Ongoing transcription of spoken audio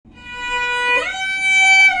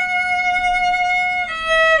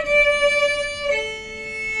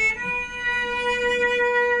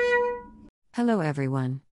Hello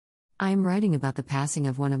everyone. I am writing about the passing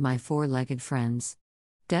of one of my four-legged friends.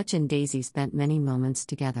 Dutch and Daisy spent many moments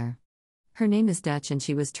together. Her name is Dutch and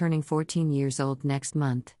she was turning 14 years old next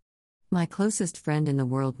month. My closest friend in the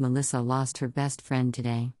world, Melissa, lost her best friend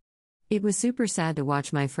today. It was super sad to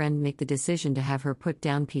watch my friend make the decision to have her put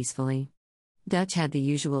down peacefully. Dutch had the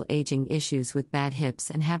usual aging issues with bad hips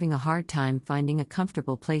and having a hard time finding a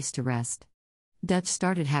comfortable place to rest. Dutch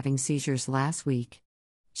started having seizures last week.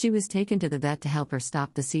 She was taken to the vet to help her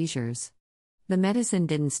stop the seizures. The medicine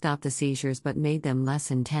didn't stop the seizures but made them less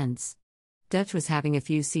intense. Dutch was having a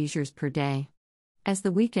few seizures per day. As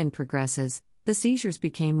the weekend progresses, the seizures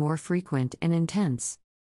became more frequent and intense.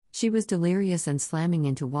 She was delirious and slamming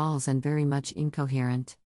into walls and very much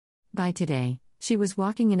incoherent. By today, she was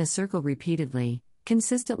walking in a circle repeatedly,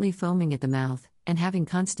 consistently foaming at the mouth, and having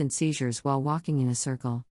constant seizures while walking in a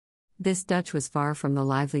circle. This Dutch was far from the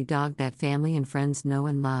lively dog that family and friends know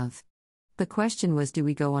and love. The question was, do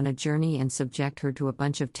we go on a journey and subject her to a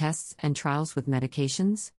bunch of tests and trials with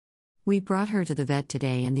medications? We brought her to the vet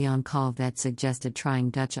today and the on-call vet suggested trying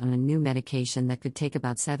Dutch on a new medication that could take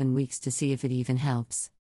about 7 weeks to see if it even helps.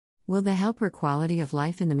 Will that help her quality of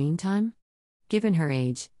life in the meantime? Given her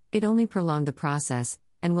age, it only prolonged the process,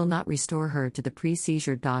 and will not restore her to the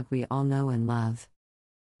pre-seizure dog we all know and love.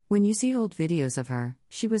 When you see old videos of her,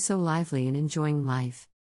 she was so lively and enjoying life.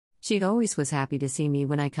 She always was happy to see me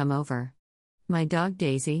when I come over. My dog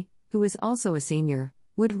Daisy, who is also a senior,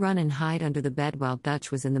 would run and hide under the bed while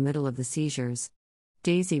Dutch was in the middle of the seizures.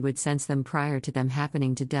 Daisy would sense them prior to them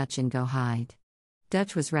happening to Dutch and go hide.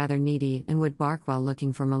 Dutch was rather needy and would bark while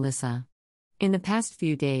looking for Melissa. In the past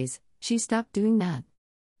few days, she stopped doing that.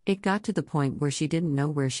 It got to the point where she didn't know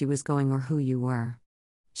where she was going or who you were.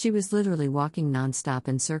 She was literally walking non-stop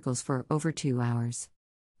in circles for over 2 hours.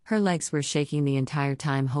 Her legs were shaking the entire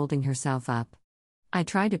time holding herself up. I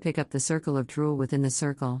tried to pick up the circle of drool within the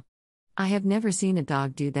circle. I have never seen a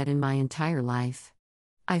dog do that in my entire life.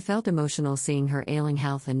 I felt emotional seeing her ailing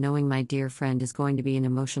health and knowing my dear friend is going to be an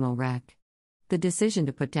emotional wreck. The decision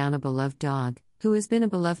to put down a beloved dog, who has been a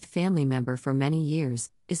beloved family member for many years,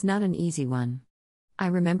 is not an easy one. I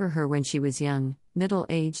remember her when she was young,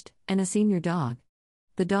 middle-aged, and a senior dog.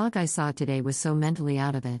 The dog I saw today was so mentally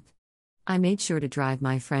out of it. I made sure to drive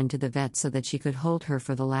my friend to the vet so that she could hold her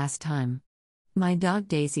for the last time. My dog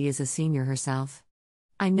Daisy is a senior herself.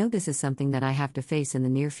 I know this is something that I have to face in the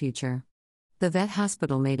near future. The vet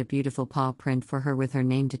hospital made a beautiful paw print for her with her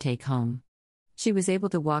name to take home. She was able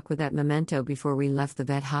to walk with that memento before we left the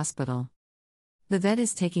vet hospital. The vet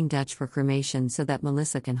is taking Dutch for cremation so that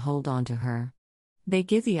Melissa can hold on to her. They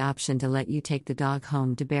give the option to let you take the dog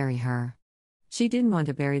home to bury her. She didn't want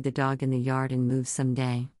to bury the dog in the yard and move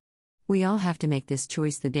someday. We all have to make this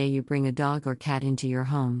choice the day you bring a dog or cat into your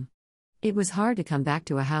home. It was hard to come back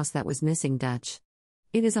to a house that was missing Dutch.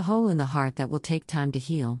 It is a hole in the heart that will take time to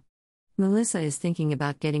heal. Melissa is thinking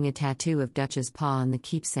about getting a tattoo of Dutch's paw on the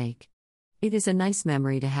keepsake. It is a nice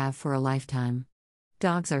memory to have for a lifetime.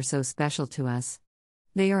 Dogs are so special to us.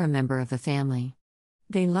 They are a member of the family.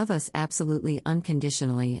 They love us absolutely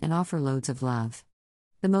unconditionally and offer loads of love.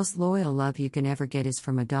 The most loyal love you can ever get is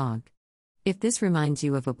from a dog. If this reminds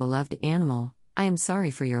you of a beloved animal, I am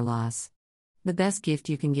sorry for your loss. The best gift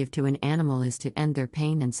you can give to an animal is to end their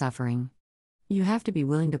pain and suffering. You have to be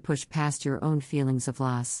willing to push past your own feelings of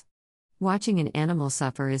loss. Watching an animal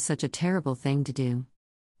suffer is such a terrible thing to do.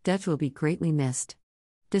 Dutch will be greatly missed.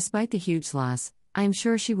 Despite the huge loss, I am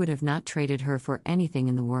sure she would have not traded her for anything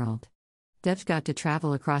in the world. Dutch got to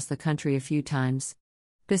travel across the country a few times.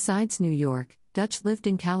 Besides New York, Dutch lived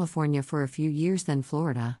in California for a few years, then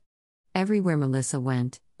Florida. Everywhere Melissa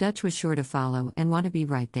went, Dutch was sure to follow and want to be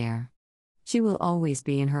right there. She will always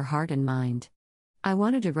be in her heart and mind. I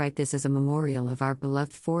wanted to write this as a memorial of our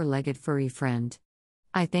beloved four-legged furry friend.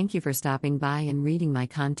 I thank you for stopping by and reading my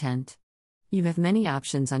content. You have many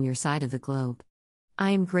options on your side of the globe.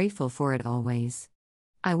 I am grateful for it always.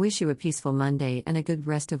 I wish you a peaceful Monday and a good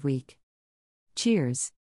rest of week.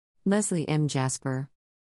 Cheers. Leslie M. Jasper.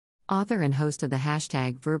 Author and host of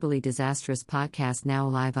the #Verbally Disastrous podcast, now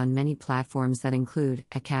live on many platforms that include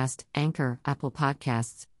Acast, Anchor, Apple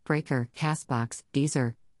Podcasts, Breaker, Castbox,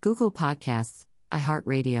 Deezer, Google Podcasts,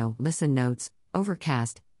 iHeartRadio, Listen Notes,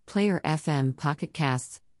 Overcast, Player FM, Pocket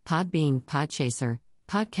Casts, Podbean, Podchaser,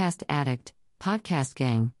 Podcast Addict, Podcast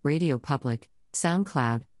Gang, Radio Public,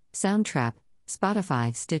 SoundCloud, Soundtrap,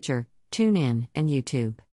 Spotify, Stitcher, TuneIn, and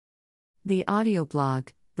YouTube. The audio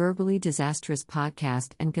blog, Verbally Disastrous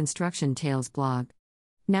Podcast and Construction Tales blog.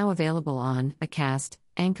 Now available on Acast,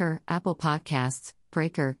 Anchor, Apple Podcasts,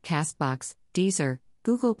 Breaker, Castbox, Deezer,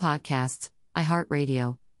 Google Podcasts,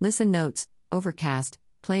 iHeartRadio, Listen Notes, Overcast,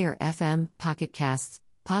 Player FM, Pocket Casts,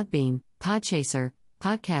 Podbean, Podchaser,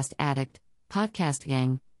 Podcast Addict, Podcast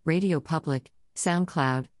Gang, Radio Public,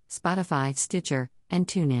 SoundCloud, Spotify, Stitcher, and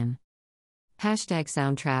TuneIn. Hashtag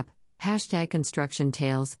Soundtrap, hashtag Construction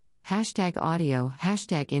Tales, hashtag Audio,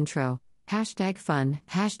 hashtag Intro, hashtag Fun,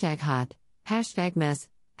 hashtag Hot, hashtag Mess,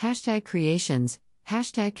 hashtag Creations,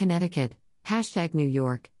 hashtag Connecticut, hashtag New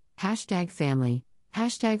York, hashtag Family,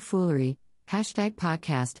 hashtag Foolery, hashtag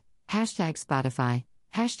Podcast, hashtag Spotify,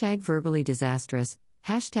 hashtag Verbally Disastrous,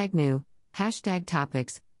 hashtag New, hashtag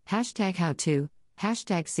Topics, hashtag How To,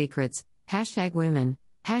 hashtag Secrets, hashtag Women,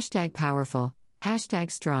 hashtag Powerful,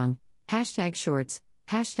 hashtag Strong, hashtag Shorts,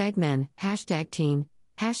 hashtag Men, hashtag Teen,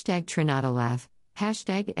 hashtag Trinadolav,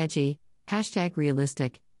 hashtag Edgy, hashtag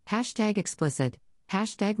Realistic, hashtag Explicit,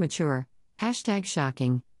 hashtag Mature, hashtag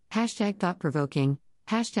Shocking, hashtag Thought-Provoking,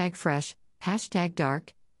 hashtag Fresh, hashtag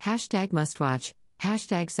Dark, hashtag Mustwatch,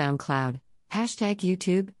 hashtag SoundCloud, hashtag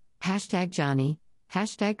YouTube, hashtag Johnny,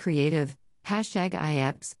 hashtag Creative, hashtag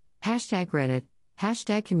IEPS, hashtag Reddit,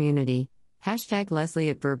 hashtag Community, hashtag Leslie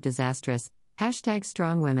at Verb Disastrous, hashtag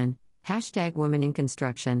Strong Women, hashtag Women in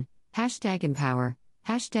Construction, hashtag Empower,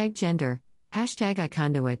 hashtag Gender, hashtag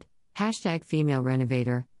iConduit, hashtag Female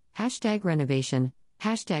Renovator, hashtag Renovation,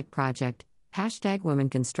 hashtag Project, hashtag Women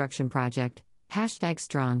Construction Project, hashtag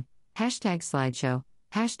Strong, hashtag Slideshow,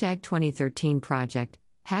 hashtag 2013 Project,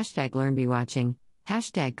 hashtag LearnBeWatching,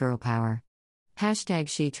 hashtag Girl Power, hashtag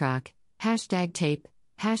Sheetrock, hashtag Tape,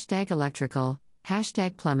 hashtag Electrical,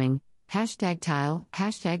 hashtag Plumbing, hashtag Tile,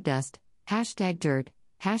 hashtag Dust, hashtag Dirt,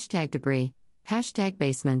 hashtag Debris, hashtag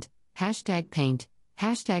Basement, hashtag Paint,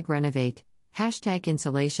 hashtag Renovate, hashtag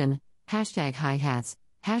Insulation, hashtag Hi-Hats,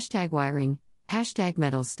 hashtag Wiring, hashtag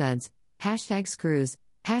Metal Studs, hashtag Screws,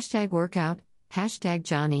 hashtag Workout, hashtag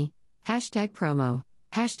Johnny, hashtag Promo,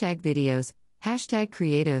 hashtag Videos, hashtag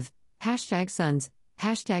Creative, hashtag Sons,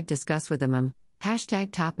 hashtag Discuss with them,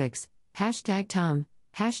 hashtag Topics, hashtag Tom,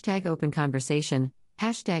 hashtag Open Conversation,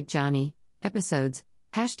 hashtag Johnny, Episodes,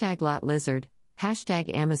 hashtag Lot Lizard,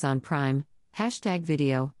 hashtag Amazon Prime, hashtag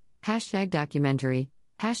Video, hashtag Documentary,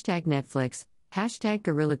 hashtag Netflix, hashtag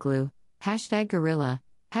Gorilla Glue, hashtag Gorilla,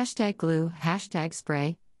 hashtag Glue, hashtag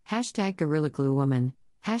Spray, hashtag Gorilla Glue Woman,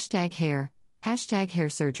 hashtag Hair, hashtag Hair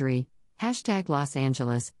Surgery, hashtag Los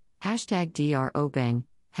Angeles, hashtag DRO Bang,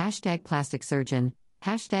 hashtag Plastic Surgeon,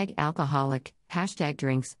 hashtag Alcoholic, hashtag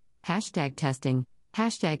Drinks, hashtag Testing,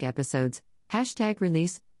 hashtag Episodes, hashtag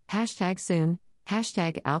Release, hashtag Soon,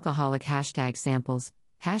 hashtag Alcoholic, hashtag Samples,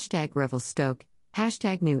 hashtag Revelstoke,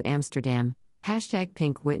 hashtag New Amsterdam, hashtag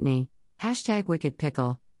Pink Whitney, hashtag Wicked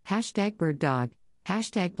Pickle, hashtag Bird Dog,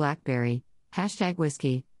 hashtag Blackberry, hashtag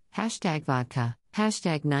Whiskey, hashtag Vodka,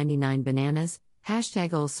 hashtag 99 Bananas,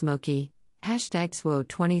 hashtag Old Smoky, hashtag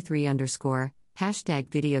SWO23_, hashtag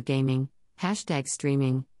Video Gaming, hashtag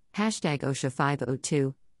Streaming, hashtag OSHA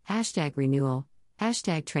 502, hashtag Renewal,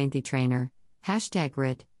 hashtag TrainTheTrainer, hashtag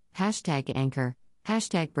RIT, hashtag Anchor,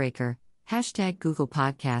 hashtag Breaker, hashtag Google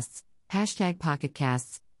Podcasts, hashtag Pocket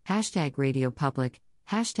Casts, hashtag Radio Public,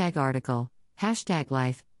 hashtag Article, hashtag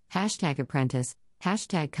Life, hashtag Apprentice,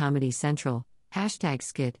 hashtag Comedy Central, hashtag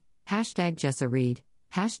Skit, hashtag Jessa Reed,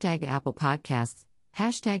 hashtag Apple Podcasts,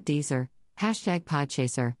 hashtag Deezer, hashtag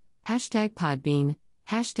Podchaser, hashtag Podbean,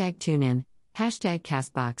 hashtag TuneIn, hashtag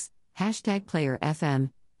Castbox, hashtag Player FM,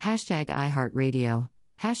 hashtag iHeartRadio,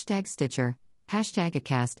 hashtag Stitcher, hashtag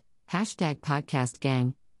Acast, hashtag Podcast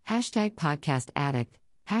Gang, hashtag Podcast Addict,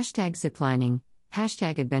 hashtag Ziplining,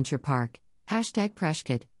 hashtag Adventure Park, hashtag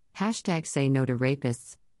Preshkit, hashtag Say No to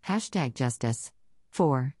Rapists, hashtag Justice.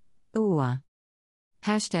 4. Ooh.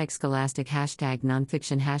 Hashtag Scholastic, hashtag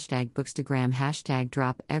Nonfiction, hashtag Bookstagram, hashtag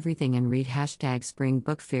Drop Everything and Read, hashtag Spring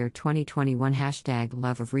Book Fair 2021, hashtag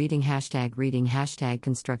Love of Reading, hashtag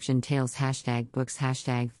Construction Tales, hashtag Books,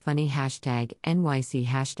 hashtag Funny, hashtag NYC,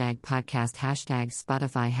 hashtag Podcast, hashtag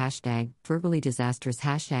Spotify, hashtag Verbally Disastrous,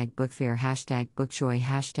 hashtag Book Fair, hashtag Bookjoy,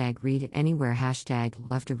 hashtag Read Anywhere, hashtag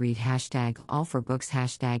Love to Read, hashtag All for Books,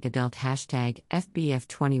 hashtag Adult, hashtag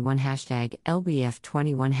FBF21, hashtag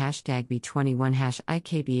LBF21, hashtag B21,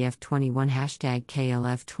 IKBF21, hashtag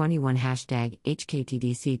KLF21, hashtag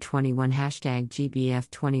HKTDC21, hashtag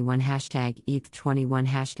GBF21, hashtag ETH21,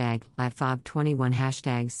 hashtag LATFOB21,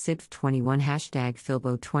 hashtag SIDF21, hashtag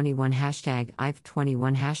Filbo21, hashtag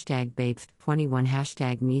IF21, hashtag BAPE21,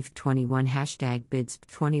 hashtag MEF21, hashtag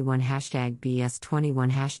BIDS21, hashtag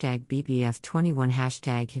BS21, hashtag BBF21,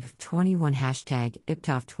 hashtag HIF21, hashtag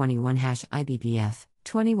IPTOF21, IBBF.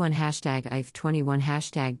 21 hashtag IF 21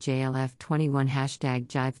 hashtag JLF 21 hashtag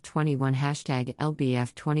Jive 21 hashtag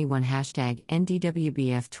LBF 21 hashtag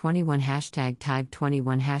NDWBF 21 hashtag TIBE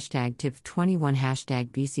 21 hashtag TIP 21 hashtag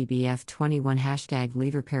BCBF 21 hashtag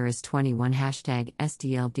Leader Paris 21 hashtag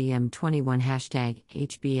SDLDM 21 hashtag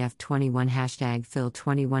HBF 21 hashtag Phil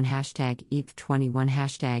 21 hashtag EAP 21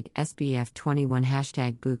 hashtag SBF 21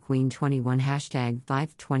 hashtag Boo Queen 21 hashtag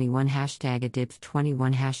Vive 21 hashtag ADIP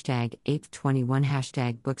 21 hashtag APE 21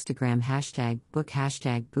 hashtag Bookstagram hashtag Book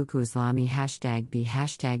hashtag Buku Islami hashtag B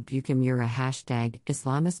hashtag Bukamura hashtag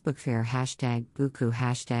Islamist Book Fair hashtag Buku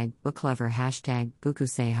hashtag Booklover hashtag Buku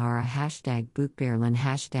Sahara hashtag Book Berlin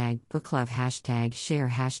hashtag Booklove hashtag Share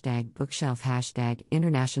hashtag Bookshelf hashtag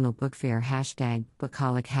International Book Fair hashtag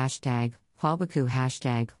Bookaholic hashtag Hualbuku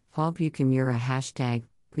hashtag Hualbukamura hashtag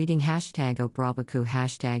Reading hashtag Obrabaku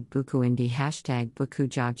hashtag Bukuindi hashtag Buku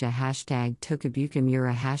Jogja hashtag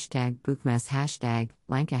Tokabukamura hashtag Bookmess hashtag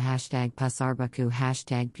Lanka hashtag Pasarbaku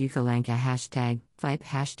hashtag Bukalanka hashtag Vipe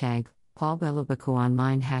hashtag Paulbelabaku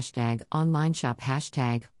online hashtag Online shop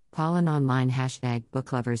hashtag Pollen online hashtag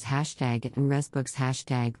Booklovers hashtag and Resbooks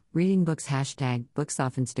hashtag Reading books hashtag Books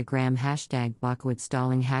off Instagram hashtag Blockwood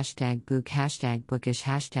stalling hashtag Book hashtag Bookish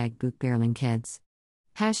hashtag Book Berlin Kids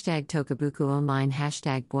hashtag Tokabuku online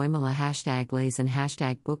hashtag Boimala hashtag Lazen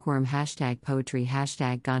hashtag Bookworm hashtag Poetry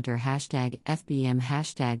hashtag Gonter hashtag FBM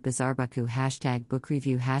hashtag Bizarbaku hashtag Book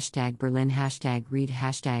Review hashtag Berlin hashtag Read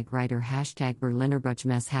hashtag Writer hashtag Berliner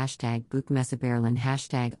Buchmesse hashtag Buchmesse Berlin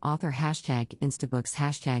hashtag Author hashtag Instabooks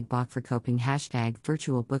hashtag Bachverkoping hashtag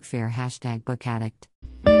Virtual Book Fair hashtag Book Addict